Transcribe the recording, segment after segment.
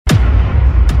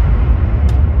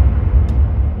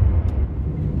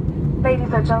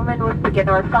Ladies and gentlemen, we'll begin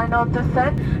our final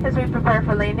descent. As we prepare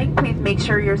for landing, please make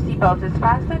sure your seatbelt is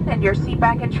fastened and your seat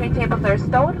back and tray tables are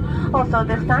stowed. Also,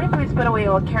 this time, please put away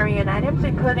all carry-on items,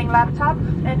 including laptops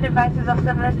and devices of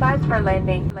similar size for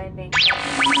landing. 5,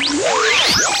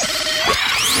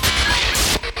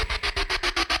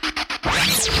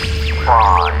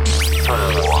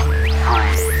 4,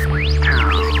 3, 2,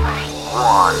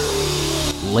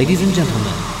 1. Ladies and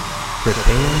gentlemen, prepare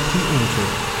to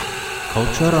enter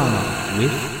Culturama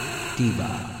with Diva.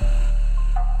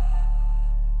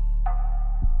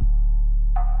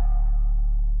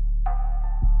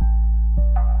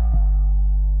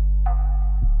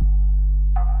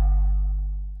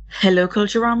 Hello,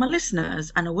 Culturama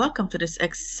listeners, and welcome to this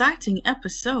exciting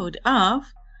episode of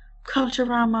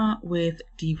Culturama with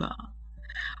Diva,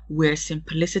 where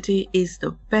simplicity is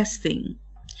the best thing.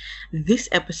 This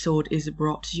episode is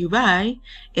brought to you by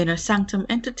Inner Sanctum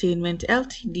Entertainment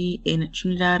Ltd in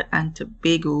Trinidad and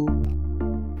Tobago.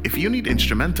 If you need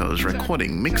instrumentals,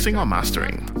 recording, mixing or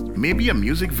mastering, maybe a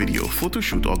music video, photo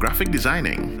shoot or graphic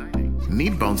designing,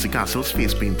 need bouncy castles,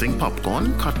 face painting,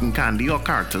 popcorn, cotton candy or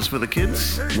characters for the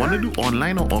kids? Want to do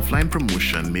online or offline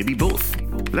promotion, maybe both?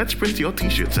 Let's print your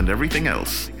t-shirts and everything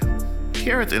else.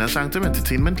 Here at Inner Sanctum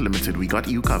Entertainment Limited, we got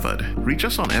you covered. Reach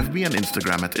us on FB and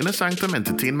Instagram at Inner Sanctum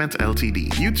Entertainment Ltd,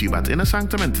 YouTube at Inner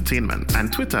Sanctum Entertainment,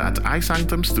 and Twitter at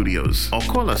iSanctum Studios. Or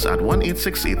call us at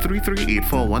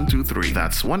 1-868-338-4123.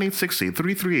 That's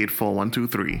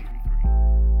 1-868-338-4123.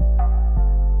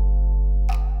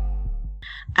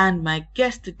 And my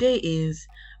guest today is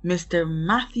Mr.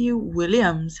 Matthew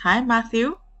Williams. Hi,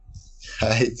 Matthew.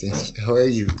 Hi, how are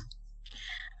you?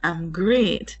 I'm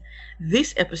great.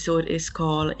 This episode is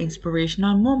called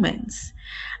Inspirational Moments.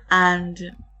 And,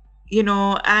 you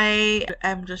know, I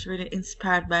am just really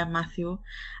inspired by Matthew.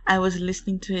 I was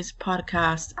listening to his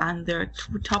podcast and there are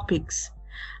two topics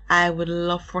I would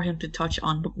love for him to touch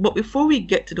on. But before we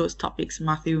get to those topics,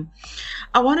 Matthew,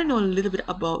 I want to know a little bit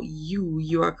about you.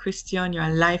 You're a Christian, you're a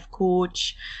life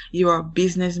coach, you're a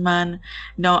businessman.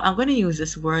 Now, I'm going to use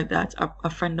this word that a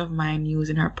friend of mine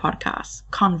used in her podcast,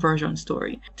 conversion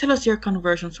story. Tell us your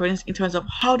conversion story in terms of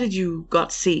how did you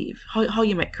got saved, how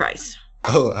you met Christ.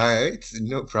 Oh, all right,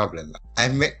 no problem. I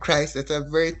met Christ at a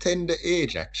very tender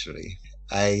age, actually.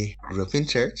 I grew up in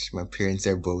church. My parents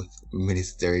are both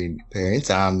ministering parents.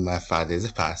 My father is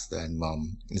a pastor and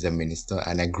mom is a minister.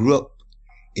 And I grew up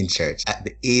in church at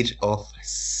the age of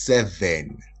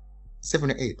 7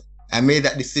 or 8. I made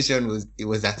that decision. It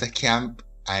was at a camp,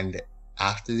 and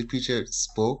after the preacher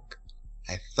spoke,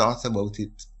 I thought about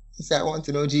it. I said, I want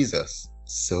to know Jesus.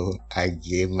 So I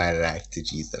gave my life to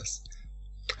Jesus.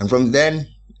 And from then,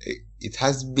 it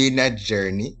has been a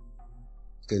journey,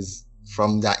 because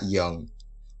from that young,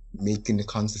 making the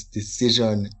conscious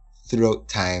decision throughout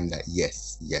time that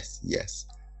yes, I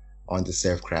want to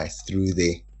serve Christ through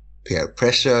the peer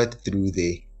pressure, through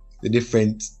the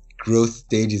different growth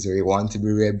stages where you want to be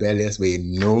rebellious, where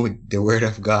you know the word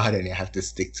of God and you have to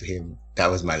stick to him.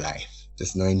 That was my life,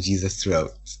 just knowing Jesus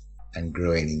throughout and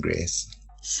growing in grace.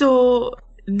 So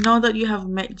now that you have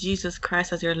met Jesus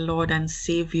Christ as your Lord and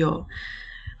Savior,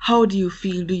 how do you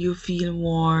feel? Do you feel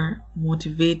more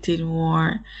motivated,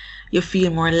 you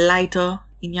feel more lighter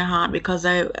in your heart? Because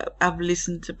I've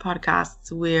listened to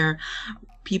podcasts where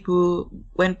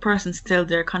when persons tell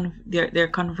their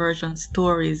conversion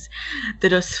stories, they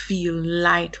just feel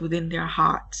light within their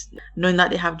heart, knowing that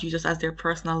they have Jesus as their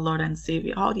personal Lord and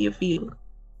Savior. How do you feel?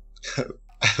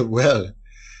 Well,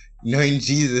 knowing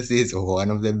Jesus is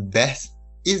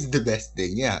the best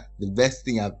thing. Yeah, the best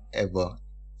thing I've ever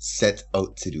set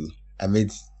out to do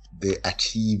amidst the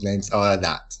achievements, all of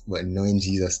that. But knowing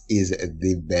Jesus is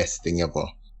the best thing ever.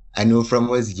 I know from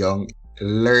when I was young,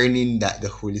 learning that the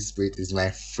Holy Spirit is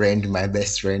my friend, my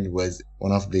best friend, was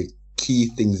one of the key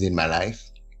things in my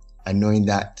life. And knowing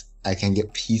that I can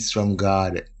get peace from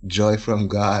God, joy from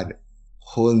God,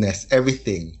 wholeness,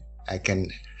 everything I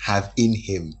can have in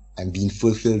him and being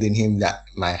fulfilled in him, that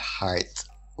my heart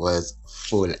was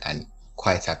full and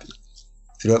quite happy.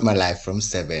 Throughout my life from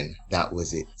 7, that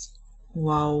was it.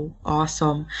 Wow,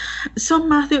 awesome. So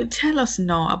Matthew, tell us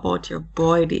now about your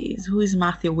boy days. Who is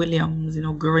Matthew Williams,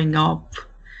 growing up?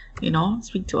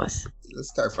 Speak to us. Let's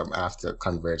start from after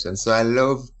conversion. So I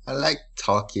like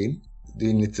talking,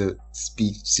 doing little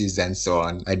speeches and so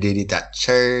on. I did it at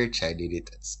church, I did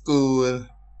it at school,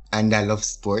 and I love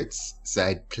sports. So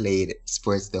I played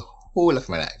sports the whole of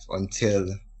my life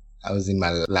until I was in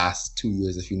my last 2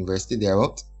 years of university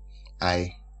thereabout.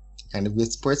 I kind of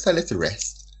did sports a little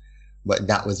rest, but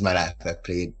that was my life. I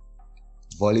played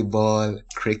volleyball,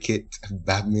 cricket,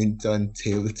 badminton,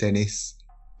 table tennis,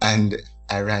 and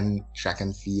I ran track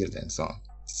and field and so on.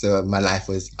 So my life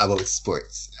was about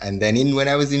sports. And then when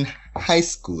I was in high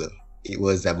school, it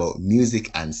was about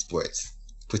music and sports,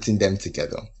 putting them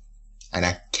together. And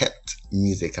I kept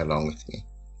music along with me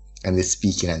and the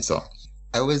speaking and so on.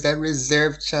 I was a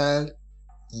reserved child,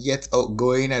 yet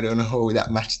outgoing. I don't know how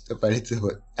that matched up a little,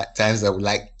 but at times I would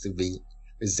like to be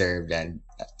reserved and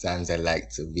at times I like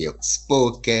to be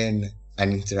outspoken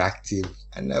and interactive.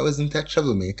 And I wasn't a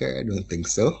troublemaker. I don't think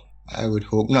so. I would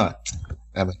hope not.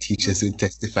 My teachers would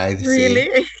testify the same.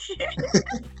 Really?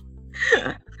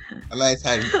 I might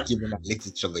have given a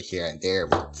little trouble here and there,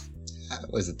 but I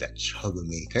wasn't a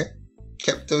troublemaker.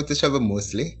 Kept out of trouble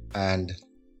mostly and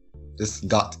just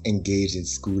got engaged in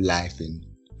school life, in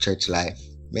church life,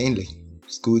 mainly.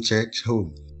 School, church,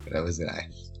 home. That was the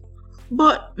life.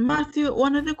 But Matthew,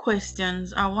 one of the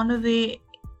questions or one of the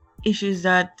issues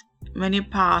that many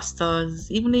pastors,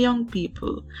 even the young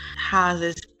people, has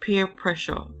is peer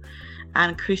pressure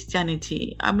and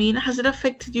Christianity. I mean, has it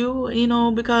affected you? You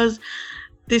know, because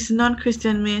this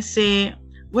non-Christian may say,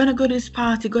 when I go to this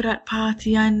party, go to that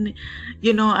party, and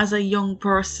you know, as a young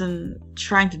person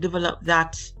trying to develop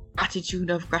that attitude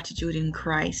of gratitude in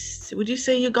Christ, would you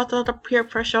say you got a lot of peer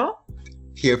pressure?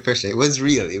 Peer pressure, it was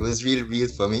real. It was really real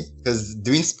for me because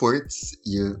doing sports,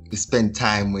 you spend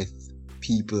time with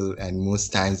people, and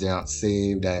most times they're not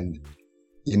saved, and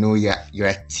you know you're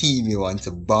a team, you want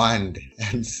to bond,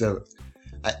 and so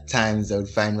at times I would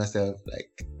find myself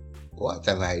like, what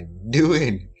am I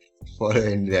doing?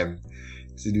 Following them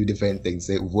to do different things.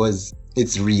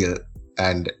 It's real,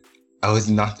 and I was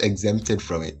not exempted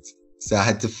from it. So I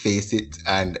had to face it.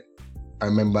 And I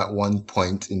remember at one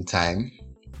point in time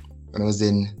when I was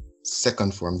in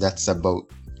second form,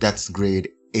 that's grade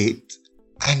 8,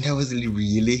 and I was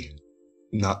really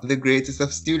not the greatest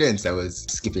of students. I was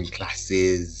skipping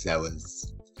classes, I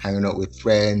was hanging out with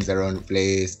friends around the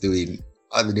place, doing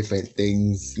other different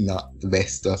things, not the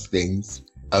best of things.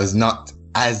 I was not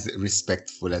as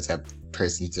respectful as a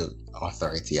person to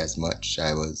authority as much.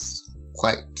 I was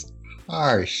quite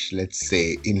harsh, let's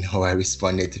say, in how I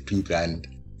responded to people. And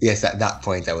yes, at that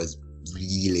point, I was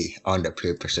really under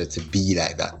peer pressure to be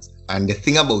like that. And the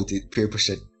thing about it, peer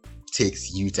pressure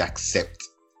takes you to accept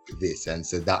this. And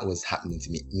so that was happening to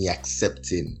me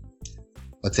accepting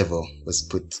whatever was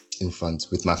put in front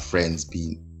with my friends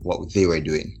being what they were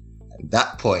doing. At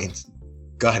that point,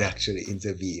 God actually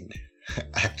intervened.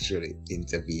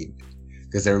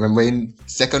 Because I remember in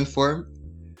second form,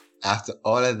 after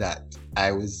all of that,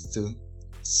 I was to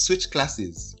switch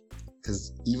classes.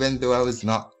 Because even though I was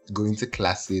not going to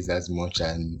classes as much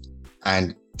and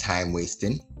time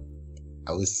wasting,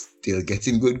 I was still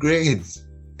getting good grades.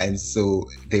 And so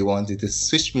they wanted to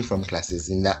switch me from classes.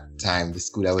 In that time, the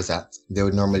school I was at, they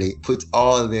would normally put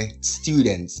all the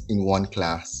students in one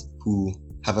class who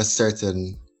have a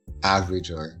certain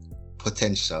average or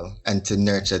potential, and to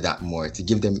nurture that more, to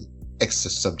give them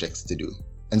extra subjects to do.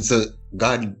 And so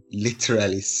God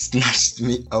literally snatched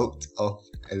me out of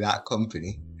that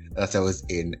company that I was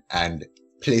in and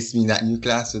placed me in that new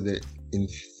class in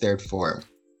third form.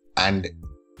 And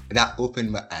that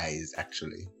opened my eyes,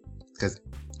 actually, because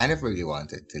I never really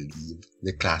wanted to leave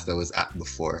the class I was at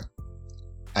before.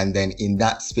 And then in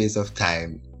that space of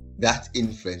time, that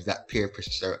influence, that peer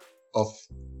pressure of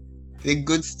the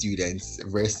good students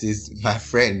versus my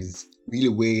friends really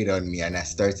weighed on me, and I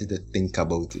started to think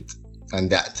about it. And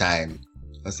that time,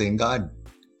 I was saying, God,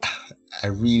 I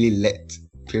really let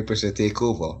peer pressure take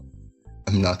over.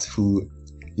 I'm not who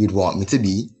you'd want me to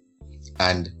be.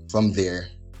 And from there,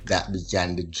 that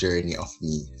began the journey of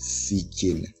me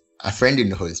seeking a friend in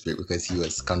the Holy Spirit, because he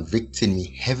was convicting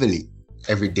me heavily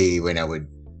every day when I would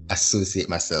associate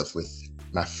myself with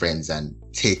my friends and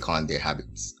take on their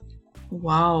habits.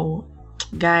 Wow,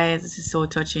 guys, this is so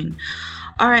touching.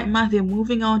 All right, Matthew,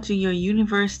 moving on to your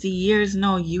university years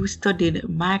now, you studied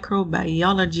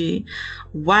microbiology.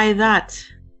 Why that?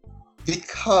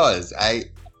 Because I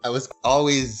was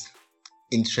always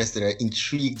interested or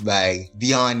intrigued by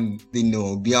beyond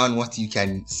what you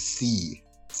can see.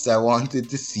 So I wanted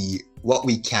to see what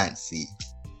we can't see.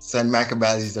 So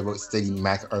microbiology is about studying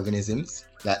microorganisms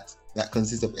that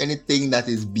consists of anything that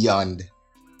is beyond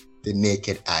the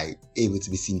naked eye, able to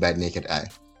be seen by the naked eye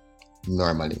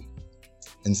normally.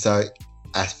 And so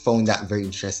I found that very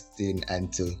interesting,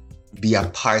 and to be a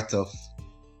part of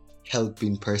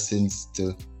helping persons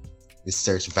to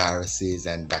research viruses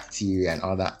and bacteria and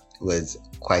all that was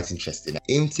quite interesting. I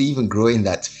aimed to even grow in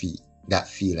that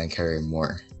field and career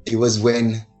more. It was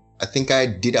when I think I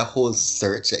did a whole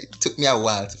search. It took me a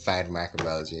while to find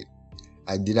microbiology.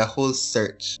 I did a whole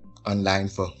search online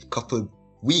for a couple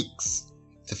weeks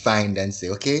to find and say,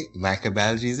 okay,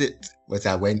 microbiology is it. But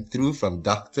I went through from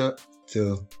doctor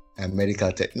to medical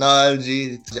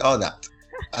technology, to all that.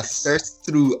 I searched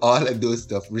through all of those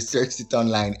stuff, researched it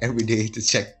online every day to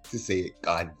check to say,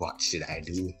 God, what should I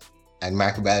do? And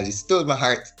microbiology stole my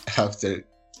heart after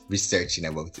researching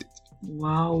about it.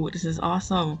 Wow, this is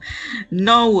awesome.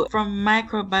 Now, from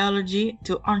microbiology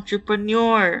to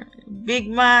entrepreneur. Big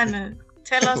man,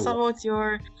 tell us about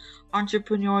your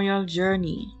entrepreneurial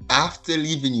journey. After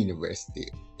leaving university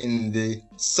in the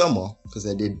summer, because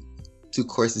I did 2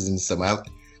 courses in the summer,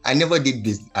 I never did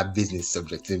a business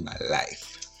subject in my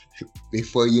life.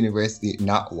 Before university,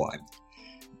 not one.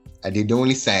 I did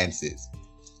only sciences.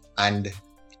 And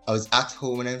I was at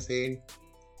home and I'm saying,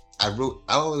 I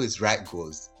always write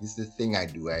goals. This is the thing I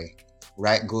do. I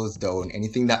write goals down.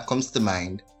 Anything that comes to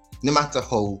mind, no matter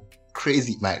how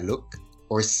crazy it might look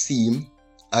or seem,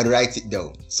 I'd write it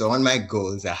down. So on my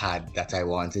goals, I had that I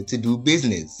wanted to do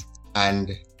business.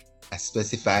 And I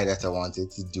specified that I wanted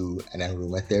to do an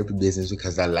aromatherapy business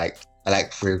because I like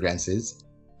fragrances.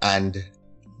 And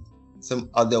some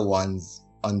other ones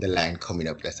on the line coming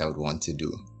up that I would want to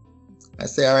do. I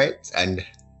say, all right. And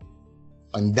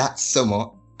on that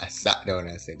summer, I sat down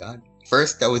and I said, God,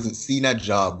 first I wasn't seeing a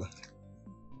job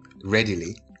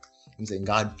readily. I'm saying,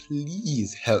 God,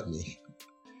 please help me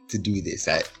to do this.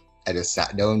 I just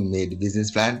sat down, made the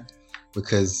business plan,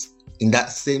 because in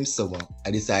that same summer, I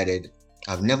decided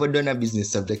I've never done a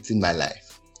business subject in my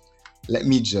life. Let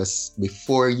me just,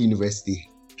 before university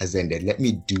has ended, let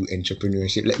me do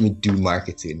entrepreneurship, let me do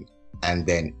marketing, and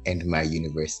then end my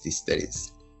university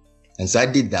studies. And so I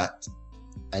did that.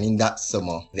 And in that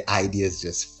summer, the ideas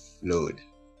just flowed.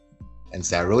 And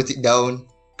so I wrote it down,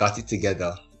 got it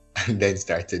together, and then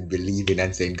started believing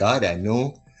and saying, God, I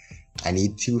know I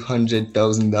need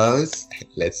 $200,000.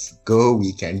 Let's go.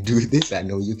 We can do this. I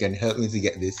know you can help me to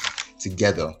get this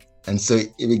together. And so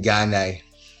it began. I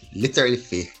literally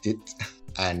faked it,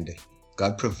 and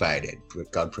God provided.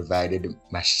 God provided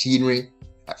machinery.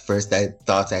 At first, I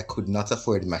thought I could not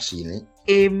afford machinery.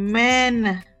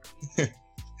 Amen.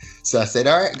 So I said,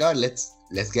 all right, God, let's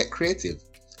get creative.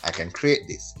 I can create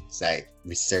this. So I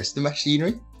researched the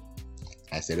machinery.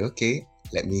 I said, okay,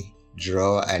 let me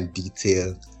draw and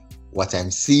detail what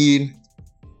I'm seeing,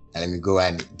 and let me go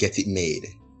and get it made.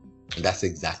 And that's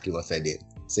exactly what I did.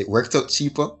 So it worked out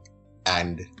cheaper,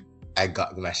 and I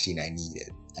got the machine I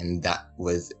needed. And that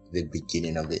was the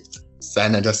beginning of it. So I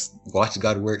just watched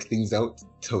God work things out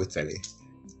totally.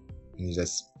 And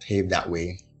just paved that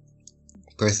way.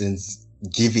 Persons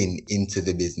giving into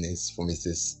the business for me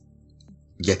to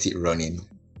get it running.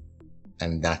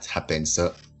 And that happened.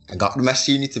 So I got the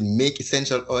machinery to make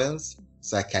essential oils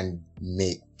so I can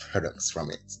make products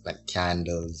from it, like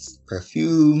candles,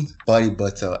 perfume, body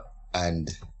butter,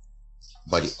 and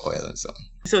body oil and so on.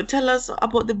 So tell us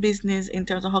about the business in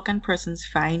terms of how can persons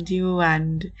find you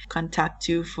and contact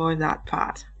you for that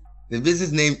part. The business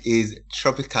name is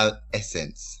Tropical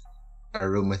Essence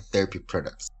Aromatherapy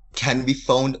Products. Can be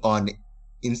found on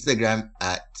Instagram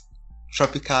at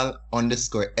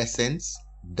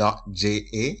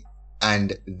tropical_essence.ja,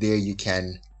 and there you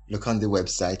can look on the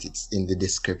website. It's in the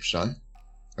description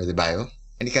or the bio,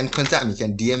 and you can contact me. You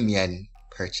can DM me and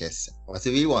purchase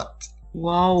whatever you want.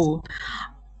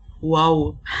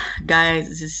 Wow, guys,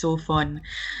 this is so fun.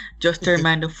 Just a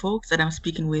reminder, folks, that I'm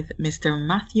speaking with Mr.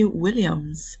 Matthew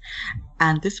Williams,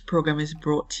 and this program is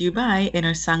brought to you by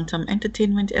Inner Sanctum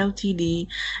Entertainment Ltd.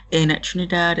 in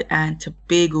Trinidad and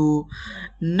Tobago.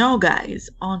 Now,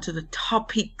 guys, on to the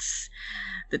topics.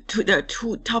 There are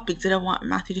 2 topics that I want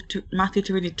Matthew to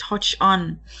really touch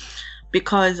on,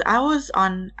 because I was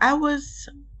on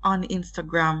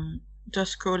Instagram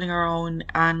just scrolling around,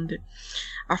 and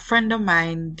a friend of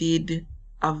mine did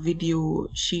a video.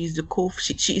 She is the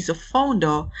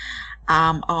founder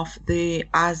of the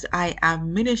As I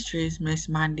Am Ministries, Miss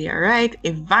Mandy Wright,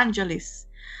 Evangelist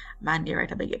Mandy Wright,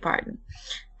 I beg your pardon.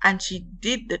 And she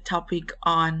did the topic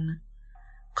on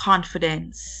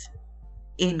confidence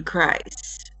in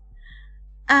Christ.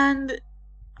 And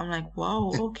I'm like,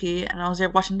 wow, okay. And I was there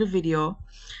watching the video.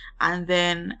 And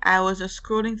then I was just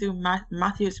scrolling through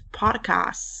Matthew's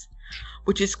podcast,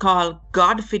 which is called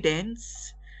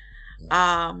Godfidence.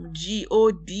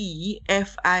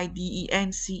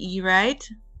 Godfidence, right?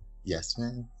 Yes,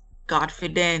 ma'am.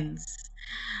 Godfidence.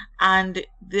 And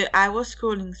I was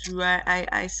scrolling through,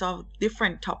 I saw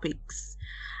different topics,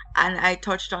 and I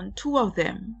touched on 2 of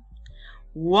them.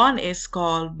 One is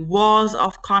called Walls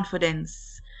of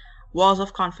Confidence,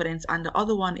 and the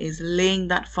other one is laying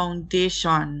that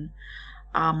foundation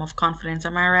of confidence.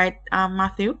 Am I right,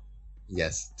 Matthew?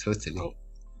 Yes, totally.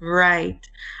 Right.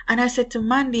 And I said to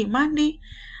Mandy,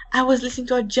 I was listening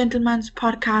to a gentleman's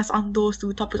podcast on those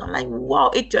two topics. I'm like,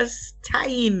 wow, it just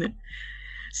tying.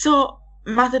 So,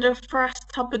 Matthew, the first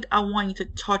topic I want you to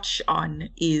touch on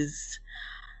is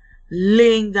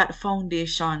laying that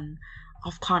foundation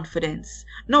of confidence.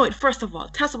 No, first of all,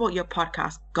 tell us about your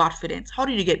podcast, Godfidence. How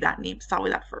did you get that name? Start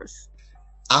with that first.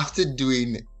 After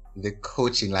doing the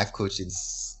life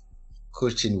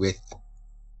coaching with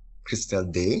Crystal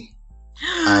Day.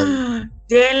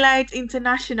 Daylight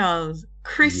Internationals,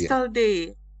 Crystal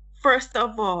Day. First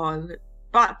of all,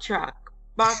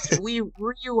 we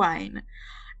rewind.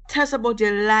 Tell us about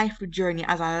your life journey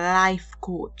as a life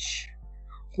coach.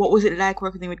 What was it like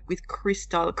working with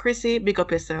Crystal? Chrissy, big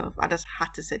up yourself. I just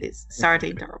had to say this. Sorry to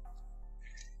interrupt.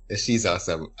 She's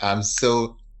awesome.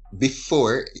 So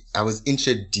before, I was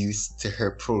introduced to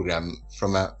her program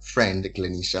from a friend,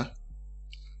 Glenisha.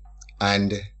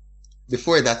 And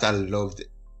before that, I loved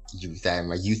youth.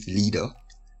 I'm a youth leader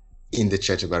in the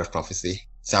Church of God of Prophecy.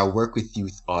 So I work with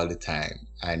youth all the time.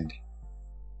 And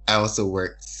I also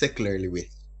work secularly with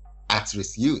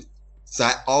at-risk youth. So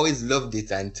I always loved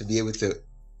it, and to be able to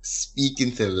speak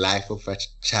into the life of a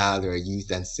child or a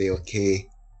youth and say, okay,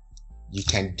 you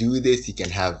can do this, you can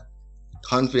have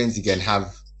confidence, you can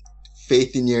have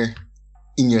faith in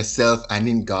yourself and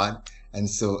in God. And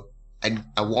so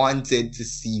I wanted to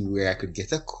see where I could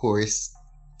get a course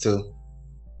to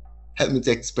help me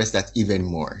to express that even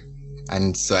more.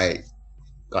 And so I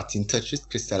got in touch with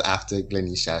Crystal after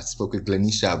Glenisha, spoke with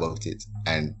Glenisha about it,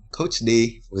 and Coach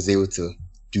Day was able to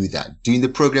do that. Doing the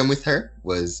program with her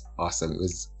was awesome. It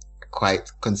was a quite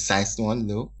concise one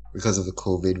though, because of the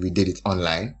COVID. We did it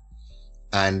online,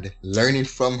 and learning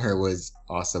from her was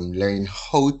awesome. Learning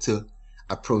how to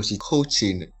approach it,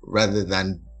 coaching rather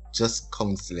than just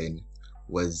counseling,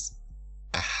 was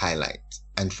a highlight.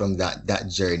 And from that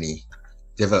journey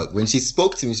developed. When she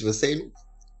spoke to me, she was saying,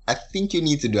 I think you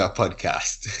need to do a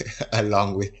podcast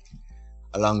along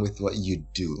with what you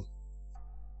do.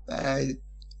 I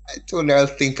told her I'll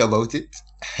think about it,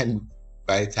 and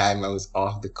by the time I was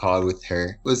off the call with her,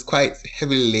 it was quite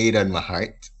heavily laid on my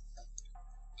heart.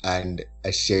 And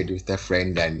I shared with a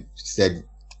friend, and she said,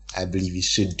 I believe you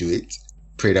should do it.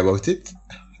 Prayed about it.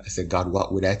 I said, God,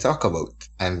 what would I talk about?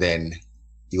 And then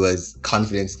it was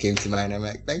confidence came to mind. I'm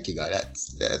like, thank you, God.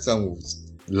 That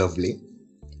sounds lovely.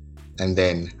 And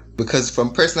then, because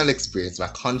from personal experience, my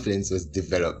confidence was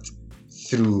developed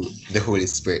through the Holy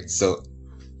Spirit. So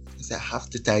I said, I have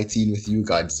to tie it in with you,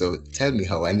 God. So tell me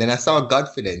how. And then I saw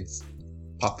Godfidence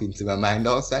pop into my mind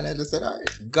also. And I just said, all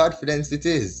right, Godfidence it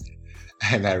is.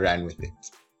 And I ran with it.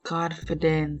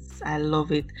 Confidence. I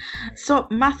love it. So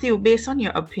Matthew, based on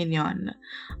your opinion,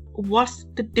 what's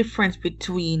the difference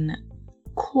between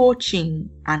coaching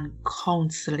and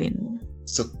counseling?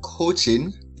 So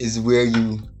coaching is where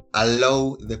you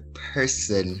allow the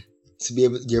person to be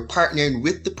able, you're partnering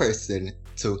with the person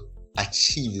to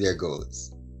achieve their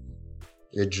goals.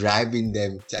 You're driving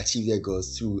them to achieve their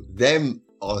goals through them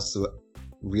also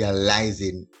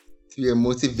realizing, through your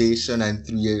motivation and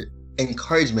through your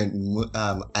encouragement,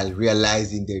 and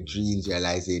realizing their dreams,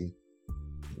 realizing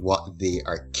what they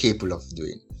are capable of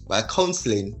doing. While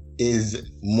counseling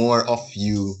is more of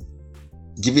you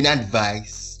giving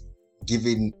advice,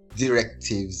 giving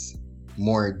directives,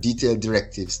 more detailed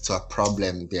directives to a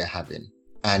problem they're having,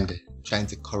 and trying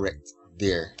to correct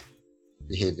their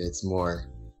behavior. It's more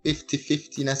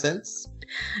 50-50 in a sense.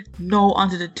 Now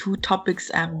onto the two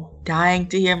topics I'm dying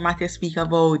to hear Matthew speak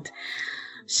about.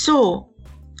 So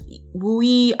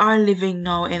we are living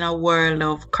now in a world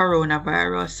of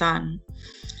coronavirus, and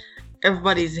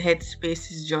everybody's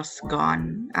headspace is just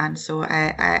gone. And so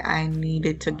I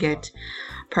needed to get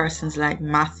persons like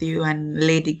Matthew and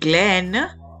Lady Glenn.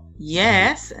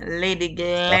 Yes, Lady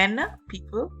Glenn,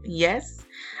 people. Yes,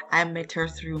 I met her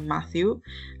through Matthew.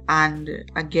 And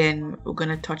again, we're going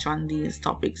to touch on these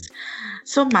topics.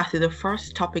 So Matthew, the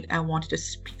first topic I wanted to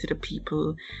speak to the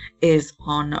people is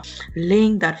on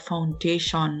laying that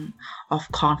foundation of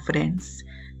confidence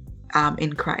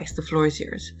in Christ. The floor is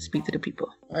yours. Speak to the people.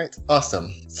 All right,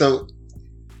 awesome. So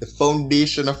the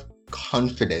foundation of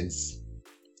confidence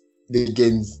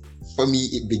begins, for me,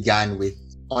 it began with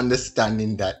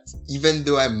understanding that even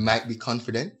though I might be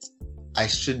confident, I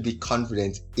should be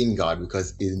confident in God,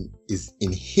 because it is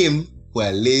in Him where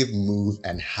I live, move,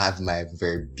 and have my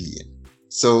very being.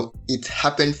 So it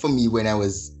happened for me when I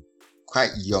was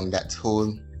quite young, that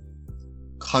whole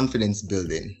confidence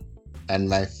building. And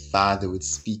my father would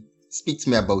speak to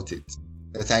me about it.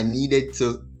 That I needed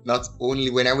to, not only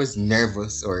when I was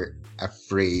nervous or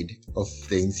afraid of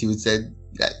things, he would say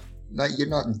that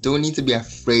don't need to be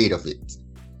afraid of it.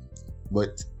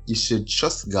 But you should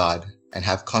trust God and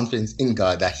have confidence in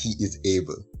God that He is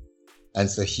able. And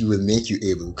so He will make you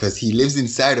able because He lives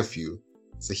inside of you.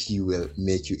 So He will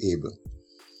make you able.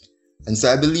 And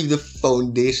so I believe the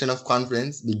foundation of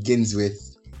confidence begins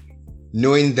with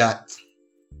knowing that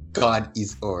God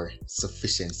is our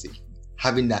sufficiency.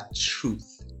 Having that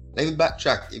truth. Let me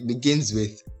backtrack. It begins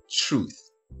with truth.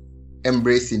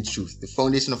 Embracing truth. The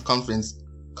foundation of confidence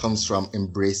comes from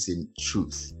embracing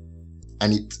truth.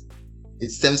 And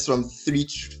it stems from three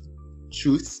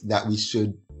truths that we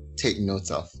should take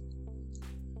note of.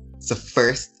 So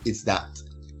first is that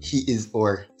He is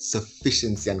our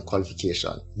sufficiency and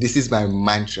qualification. This is my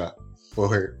mantra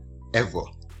forever.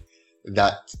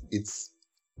 That it's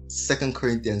 2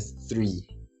 Corinthians 3,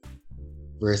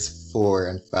 verse 4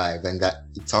 and 5. And that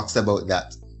it talks about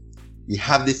that we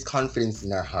have this confidence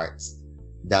in our hearts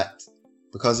that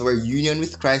because of our union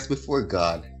with Christ before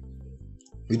God,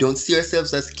 we don't see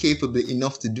ourselves as capable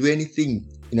enough to do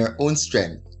anything in our own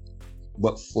strength,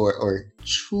 but for our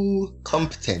true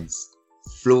competence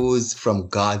flows from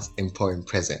God's empowering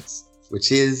presence,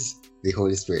 which is the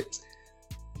Holy Spirit.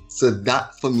 So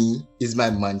that for me is my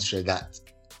mantra, that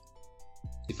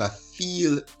if I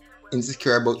feel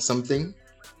insecure about something,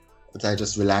 but I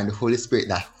just rely on the Holy Spirit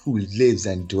that who lives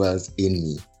and dwells in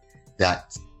me,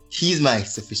 that He's my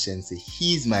sufficiency,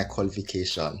 He's my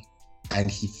qualification,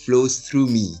 and He flows through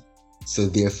me. So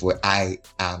therefore I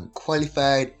am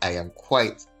qualified, I am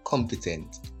quite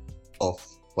competent of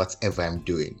whatever I'm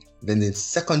doing. Then the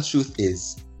second truth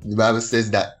is, the Bible says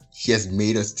that He has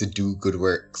made us to do good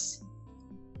works.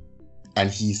 And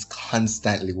He's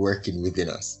constantly working within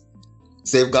us.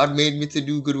 So if God made me to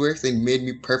do good works and made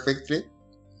me perfectly,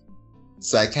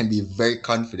 so I can be very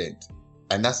confident.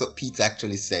 And that's what Peter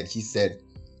actually said. He said,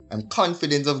 I'm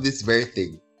confident of this very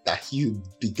thing, that He who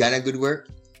began a good work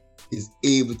is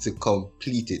able to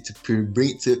complete it, to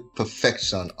bring it to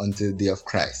perfection until the day of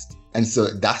Christ. And so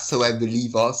that's how I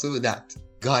believe also that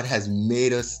God has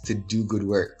made us to do good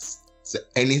works. So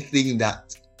anything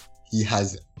that He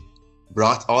has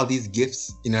brought, all these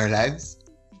gifts in our lives,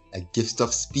 a gift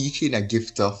of speaking, a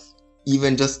gift of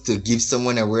even just to give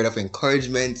someone a word of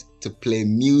encouragement, to play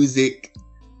music,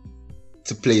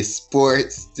 to play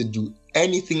sports, to do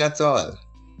anything at all,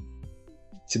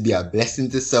 to be a blessing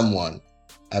to someone.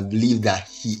 I believe that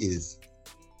He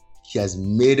has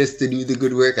made us to do the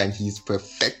good work and He's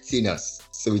perfecting us,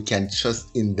 so we can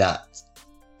trust in that.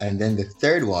 And then the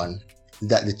third one is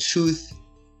that the truth,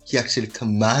 He actually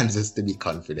commands us to be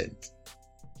confident.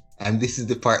 And this is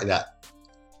the part that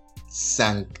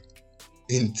sank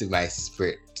into my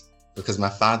spirit, because my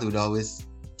father would always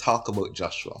talk about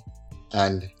Joshua.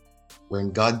 And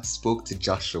when God spoke to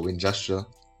Joshua, when Joshua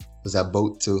was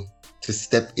about to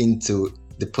step into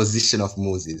the position of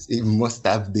Moses, it must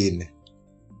have been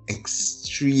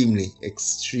extremely,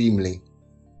 extremely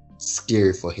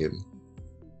scary for him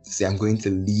to say, I'm going to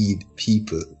lead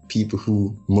people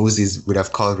who Moses would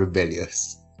have called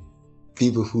rebellious,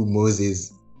 people who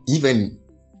Moses even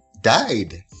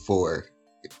died for,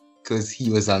 because he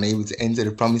was unable to enter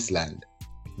the promised land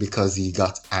because he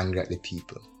got angry at the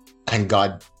people. And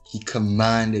God, he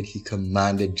commanded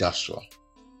Joshua,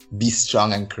 be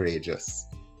strong and courageous.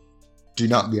 Do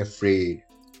not be afraid.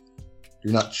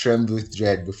 Do not tremble with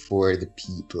dread before the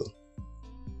people,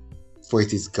 for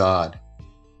it is God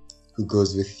who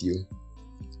goes with you.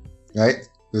 Right?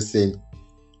 He was saying,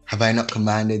 have I not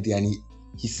commanded thee? And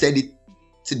he said it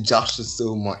to Joshua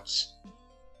so much,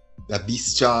 that be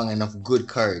strong and of good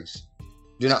courage.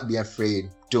 Do not be afraid.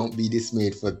 Don't be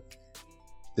dismayed, for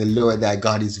the Lord thy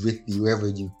God is with thee wherever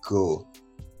you go.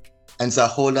 And so I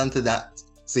hold on to that.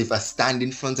 So if I stand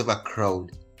in front of a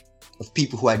crowd of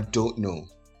people who I don't know,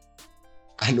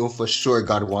 I know for sure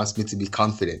God wants me to be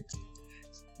confident.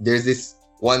 There's this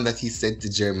one that He said to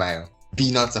Jeremiah,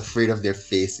 be not afraid of their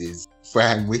faces, for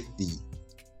I am with thee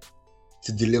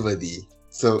to deliver thee.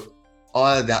 So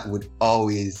all that would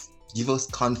always give us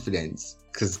confidence,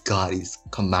 because God is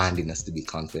commanding us to be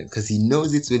confident, because He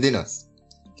knows it's within us.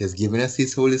 He has given us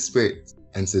His Holy Spirit.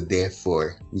 And so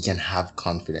therefore we can have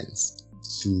confidence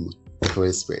through the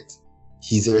Holy Spirit.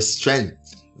 He's our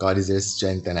strength. God is our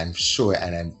strength, and I'm sure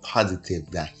and I'm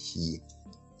positive that He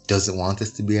doesn't want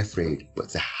us to be afraid, but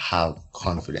to have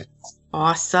confidence.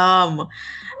 Awesome.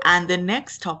 And the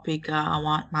next topic I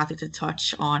want Matthew to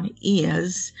touch on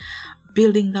is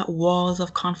building that walls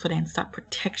of confidence, that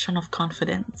protection of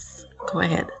confidence. Go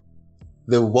ahead.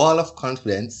 The wall of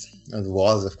confidence, or the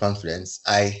walls of confidence,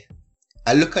 I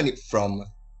look at it from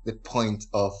the point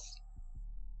of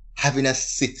having a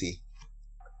city.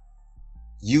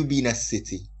 You being a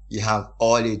city, you have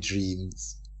all your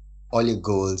dreams, all your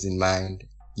goals in mind.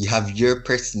 You have your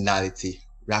personality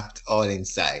wrapped all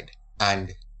inside, and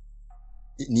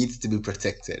it needs to be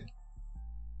protected.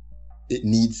 It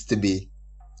needs to be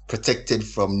protected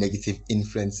from negative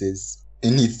influences.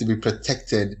 It needs to be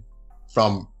protected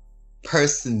from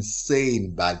persons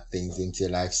saying bad things into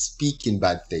your life, speaking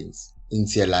bad things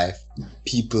into your life,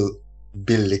 people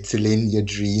belittling your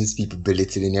dreams, people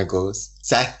belittling your goals.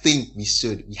 So I think we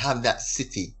have that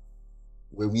city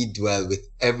where we dwell with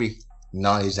every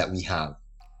knowledge that we have.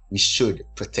 We should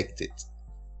protect it.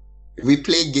 If we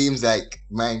play games like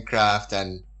Minecraft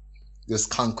and those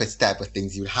conquest type of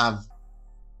things, you'll have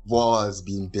walls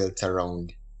being built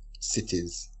around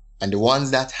cities. And the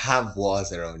ones that have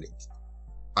walls around it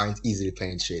aren't easily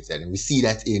penetrated. And we see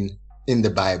that in the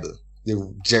Bible.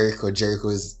 The Jericho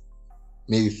is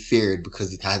maybe feared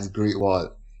because it has a great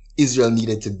wall. Israel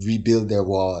needed to rebuild their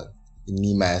wall in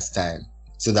Nehemiah's time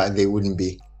so that they wouldn't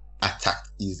be attacked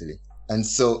easily. And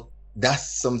so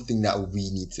that's something that we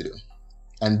need to do.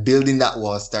 And building that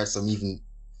wall starts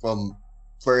from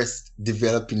first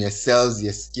developing yourselves,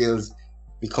 your skills,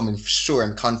 becoming sure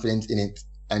and confident in it,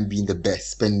 and being the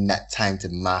best, spending that time to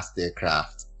master your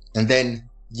craft. And then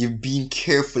you're being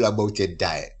careful about your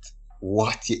diet,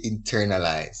 what you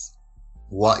internalize,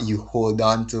 what you hold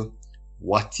on to,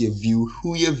 what you view,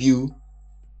 who you view.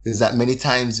 Because that many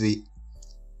times we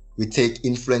take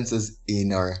influencers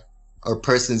in or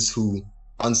persons who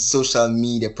on social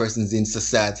media, persons in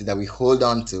society that we hold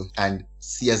on to and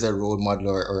see as a role model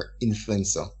or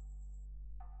influencer.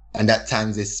 And at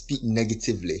times they speak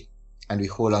negatively and we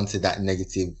hold on to that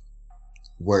negative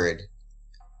word.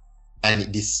 And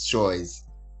it destroys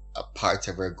a part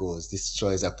of our goals,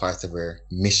 destroys a part of our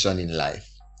mission in life,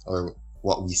 or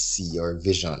what we see, or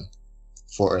vision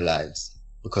for our lives,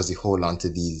 because we hold on to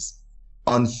these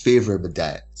unfavorable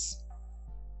diets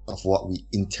of what we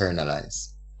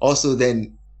internalize. Also,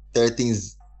 then there are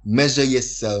things, measure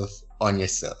yourself on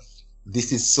yourself.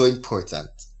 This is so important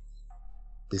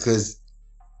because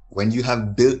when you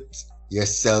have built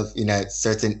yourself in a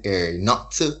certain area,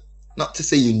 not to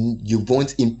say you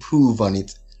won't improve on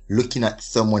it, looking at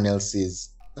someone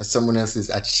else's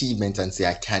achievement and say,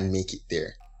 I can make it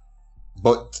there.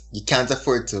 But you can't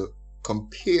afford to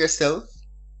compare yourself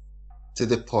to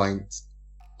the point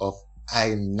of,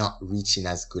 I am not reaching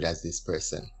as good as this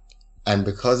person. And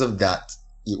because of that,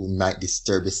 it might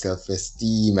disturb your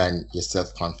self-esteem and your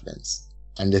self-confidence.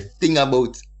 And the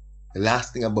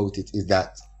last thing about it is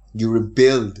that you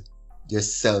rebuild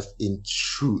yourself in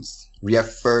truth.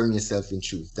 Reaffirm yourself in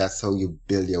truth. That's how you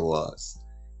build your walls.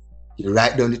 You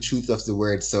write down the truth of the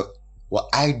word. So what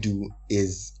I do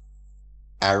is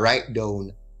I write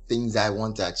down things I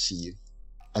want to achieve.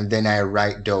 And then I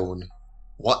write down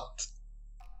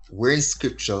where in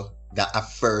scripture that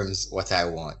affirms what I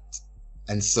want.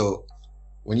 And so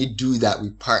when you do that, we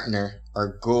partner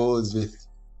our goals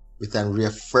with a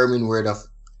reaffirming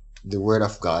the word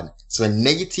of God. So when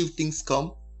negative things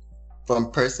come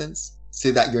from persons,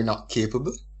 say that you're not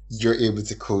capable, you're able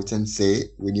to quote and say,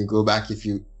 when you go back, if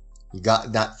you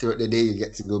got that throughout the day, you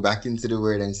get to go back into the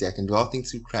word and say, I can do all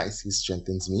things through Christ who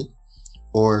strengthens me,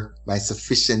 or my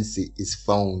sufficiency is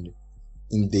found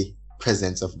in the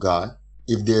presence of God.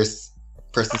 If there's a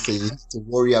person saying to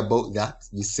worry about that,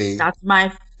 you say, that's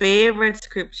my favorite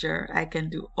scripture. I can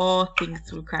do all things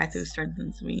through Christ who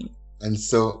strengthens me. And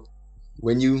so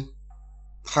when you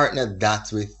partner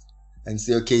that with and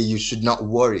say, okay, you should not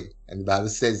worry, and the Bible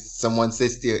says, someone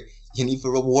says to you, you need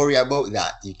to worry about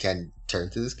that, you can turn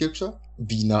to the scripture.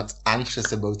 Be not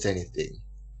anxious about anything,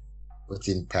 but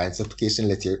in prayer and supplication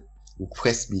let your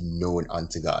request be known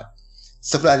unto God.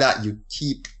 Stuff like that, you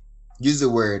use the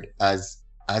word as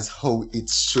how it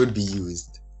should be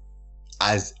used,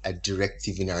 as a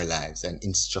directive in our lives, an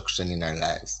instruction in our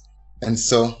lives. And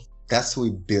so that's how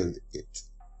we build it.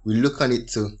 We look on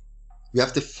it we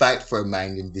have to fight for a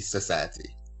mind in this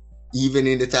society. Even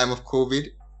in the time of COVID,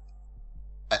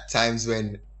 at times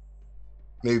when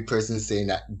maybe persons saying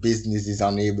that business is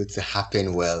unable to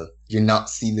happen well, you're not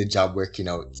seeing the job working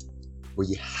out. But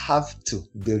you have to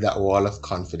build that wall of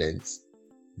confidence,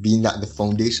 being that the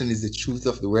foundation is the truth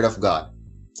of the word of God,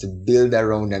 to build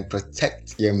around and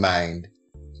protect your mind,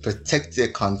 protect your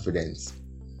confidence,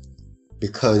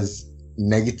 because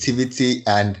negativity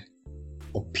and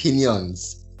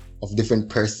opinions of different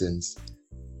persons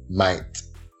might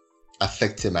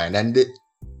affect your mind. And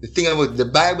the thing about the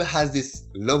Bible has this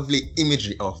lovely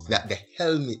imagery of that, the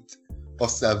helmet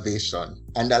of salvation.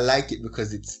 And I like it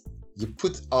because you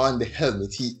put on the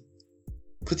helmet.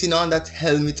 Putting on that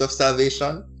helmet of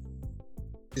salvation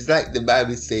is like the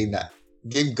Bible is saying that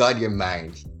give God your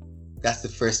mind. That's the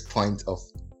first point of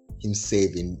him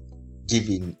saving,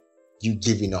 giving you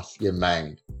giving off your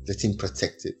mind. Let him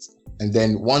protect it. And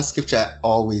then one scripture I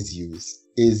always use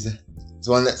is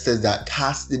the one that says that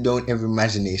cast down every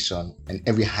imagination and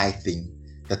every high thing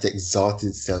that exalts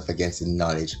itself against the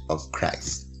knowledge of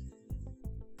Christ.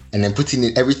 And then putting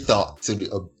in every thought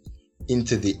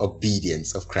into the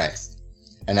obedience of Christ.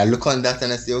 And I look on that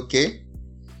and I say, okay,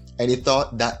 any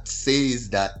thought that says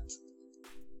that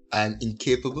I'm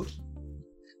incapable,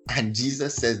 and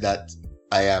Jesus says that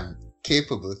I am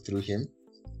capable through him,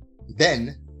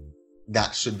 then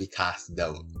that should be cast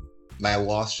down. My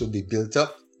walls should be built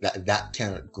up that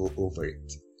cannot go over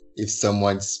it. If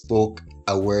someone spoke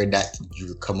a word that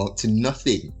you'll come out to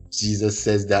nothing, Jesus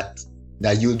says that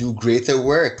you'll do greater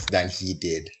works than he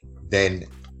did, then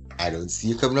I don't see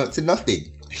you coming out to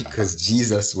nothing, because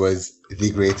Jesus was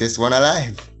the greatest one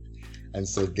alive. And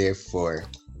so therefore,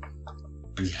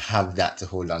 we have that to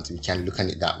hold on to. We can look at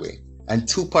it that way. And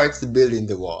two parts to building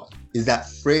the wall is that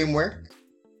framework.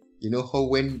 You know how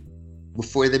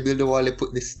before they build the wall, they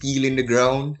put the steel in the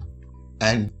ground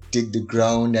and dig the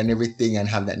ground and everything and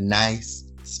have that nice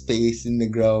space in the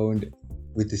ground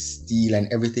with the steel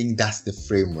and everything. That's the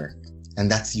framework.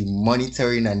 And that's you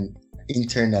monitoring and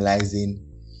internalizing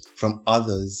from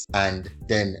others and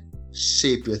then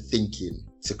shape your thinking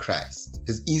to Christ.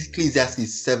 Because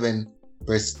Ecclesiastes 7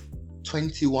 verse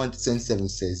 21 to 27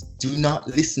 says, do not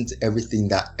listen to everything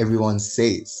that everyone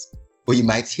says, or you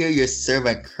might hear your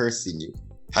servant cursing you.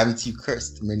 Haven't you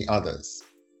cursed many others?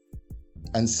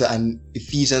 And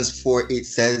Ephesians 4:8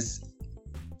 says,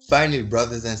 finally,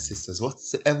 brothers and sisters,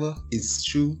 whatsoever is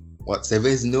true, whatsoever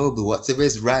is noble, whatsoever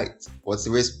is right,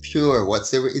 whatsoever is pure,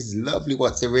 whatsoever is lovely,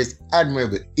 whatsoever is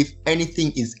admirable, if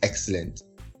anything is excellent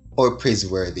or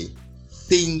praiseworthy,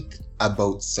 think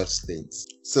about such things.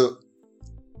 So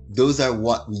those are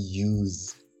what we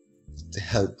use to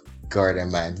help guard our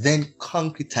mind. Then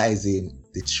concretizing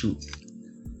the truth.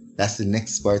 That's the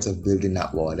next part of building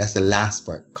that wall. That's the last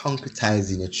part,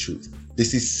 concretizing the truth.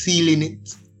 This is sealing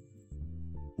it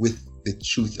with the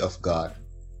truth of God,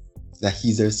 that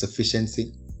he's our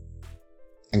sufficiency.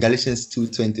 And Galatians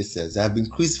 2:20 says, I have been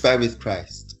crucified with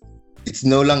Christ. It's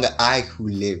no longer I who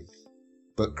live,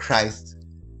 but Christ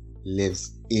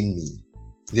lives in me.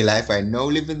 The life I now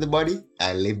live in the body,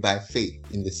 I live by faith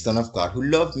in the Son of God who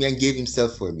loved me and gave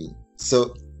himself for me.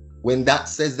 So when that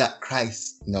says that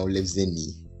Christ now lives in me,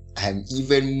 I'm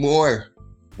even more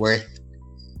worth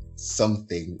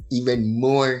something, even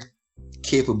more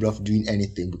capable of doing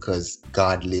anything because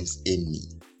God lives in me.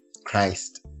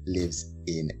 Christ lives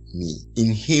in me.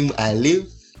 In him I live,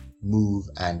 move,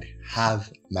 and have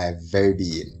my very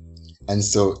being. And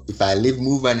so if I live,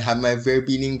 move, and have my very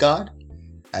being in God,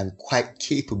 I'm quite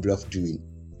capable of doing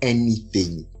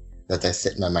anything that I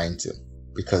set my mind to,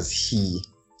 because he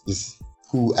is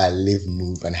who I live,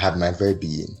 move, and have my very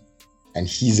being. And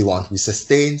he's the one who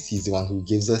sustains, he's the one who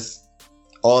gives us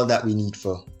all that we need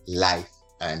for life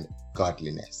and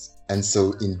godliness. And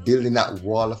so in building that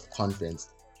wall of confidence,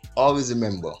 always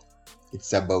remember,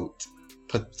 it's about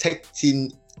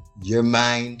protecting your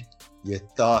mind, your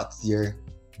thoughts, your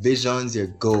visions, your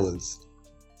goals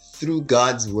through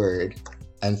God's word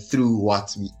and through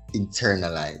what we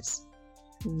internalize.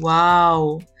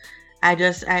 Wow. I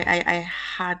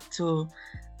had to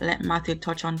let Matthew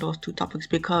touch on those two topics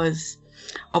because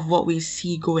of what we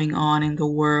see going on in the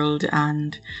world,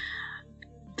 and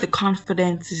the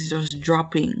confidence is just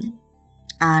dropping.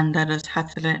 And I just had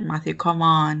to let Matthew come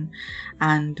on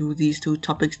and do these two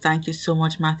topics. Thank you so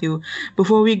much, Matthew.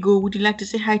 Before we go, would you like to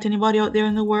say hi to anybody out there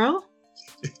in the world?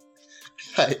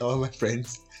 Hi, all my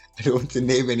friends. I don't want to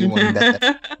name anyone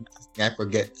that I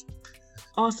forget.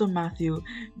 Awesome, Matthew.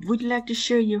 Would you like to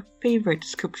share your favorite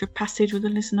scripture passage with the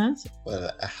listeners? Well,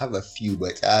 I have a few,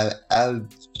 but I'll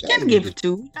you can give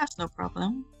two. That's no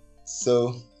problem.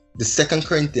 So, the 2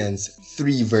 Corinthians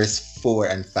 3 verse 4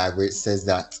 and 5, where it says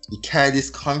that we carry this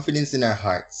confidence in our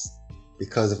hearts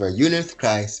because of our union with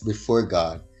Christ before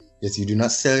God, yet you do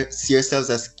not see yourselves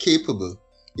as capable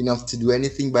enough to do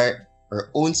anything by our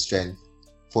own strength,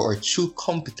 for our true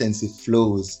competency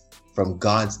flows from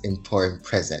God's empowering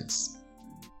presence.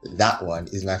 That one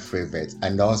is my favorite.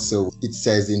 And also it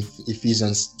says in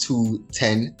Ephesians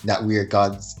 2:10 that we are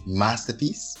God's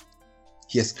masterpiece.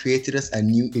 He has created us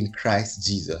anew in Christ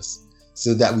Jesus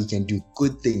so that we can do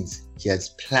good things he has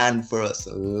planned for us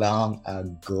long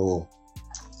ago.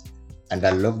 And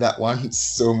I love that one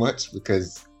so much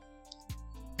because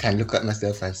I can look at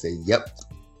myself and say, yep,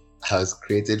 I was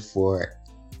created for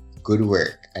good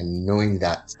work, and knowing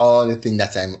that all the things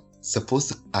that I'm supposed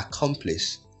to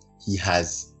accomplish, he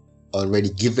has already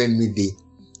given me the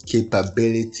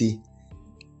capability,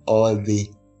 all the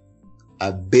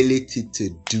ability to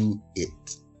do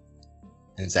it.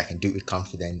 And so I can do it with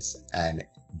confidence and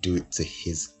do it to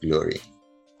His glory.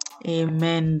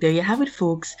 Amen. There you have it,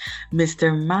 folks.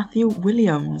 Mr. Matthew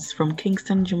Williams from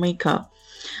Kingston, Jamaica,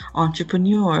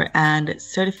 entrepreneur and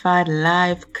certified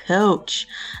life coach.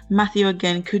 Matthew,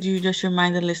 again, could you just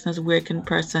remind the listeners where can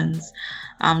persons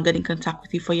get in contact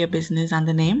with you for your business and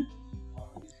the name?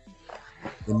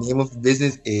 The name of the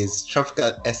business is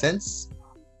Tropical Essence,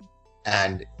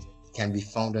 and can be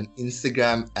found on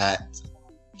Instagram at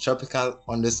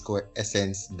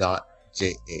tropical_essence.ja.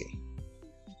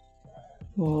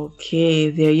 Okay,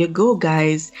 there you go,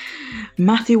 guys.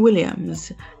 Matthew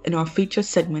Williams in our feature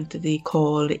segment today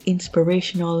called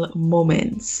Inspirational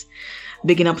Moments.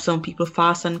 Bigging up some people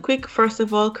fast and quick. First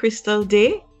of all, Crystal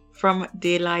Day from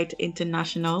Daylight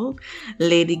International,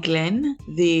 Lady Glenn,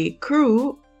 the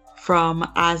crew from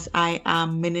As I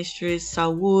Am Ministries,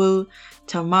 Saul,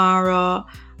 Tamara,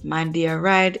 Mandia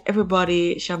Red,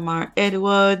 everybody, Shamar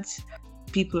Edwards,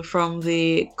 people from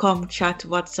the Chat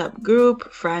WhatsApp group,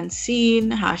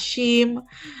 Francine, Hashim,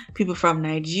 people from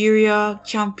Nigeria,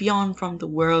 Champion from the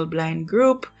World Blind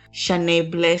group,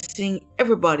 Shanae Blessing,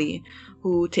 everybody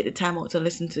who take the time out to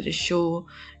listen to the show,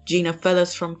 Gina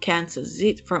Fellas from Kansas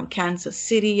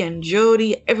City, and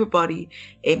Jody, everybody,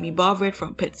 Amy Bovrett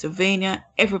from Pennsylvania,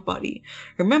 everybody.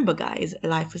 Remember, guys,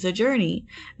 life is a journey.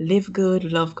 Live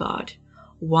good, love God.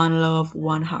 One love,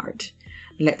 one heart.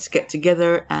 Let's get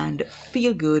together and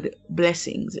feel good.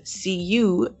 Blessings. See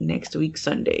you next week,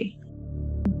 Sunday.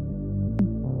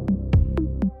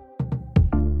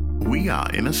 We are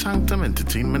Inner Sanctum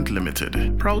Entertainment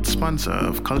Limited, proud sponsor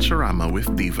of Culturama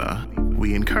with Diva.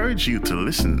 We encourage you to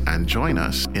listen and join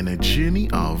us in a journey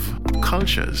of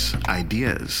cultures,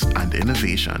 ideas, and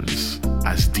innovations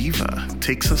as Diva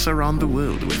takes us around the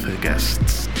world with her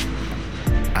guests.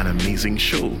 An amazing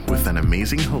show with an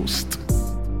amazing host.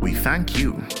 We thank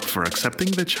you for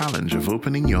accepting the challenge of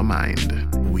opening your mind.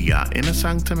 We are Inner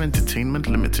Sanctum Entertainment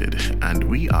Limited, and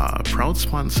we are a proud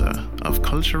sponsor of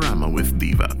Culturama with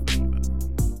Diva.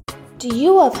 Do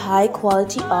you have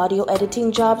high-quality audio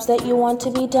editing jobs that you want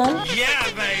to be done? Yeah,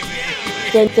 baby!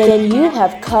 Then you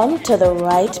have come to the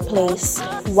right place.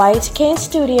 White Cane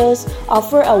Studios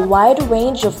offer a wide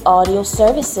range of audio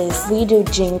services. We do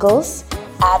jingles,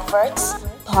 adverts,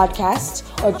 podcasts,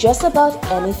 or just about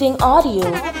anything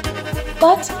audio.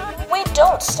 But we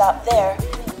don't stop there.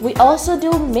 We also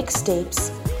do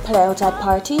mixtapes, playout at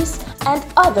parties, and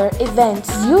other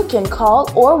events. You can call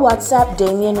or WhatsApp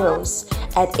Damian Rose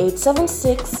at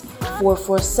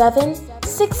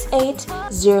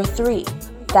 876-447-6803.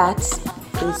 That's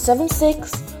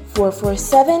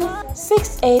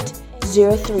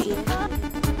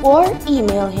 876-447-6803. Or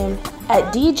email him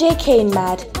at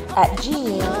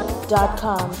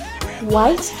djkanemad@gmail.com.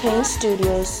 White Cane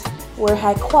Studios, where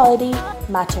high quality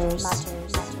matters.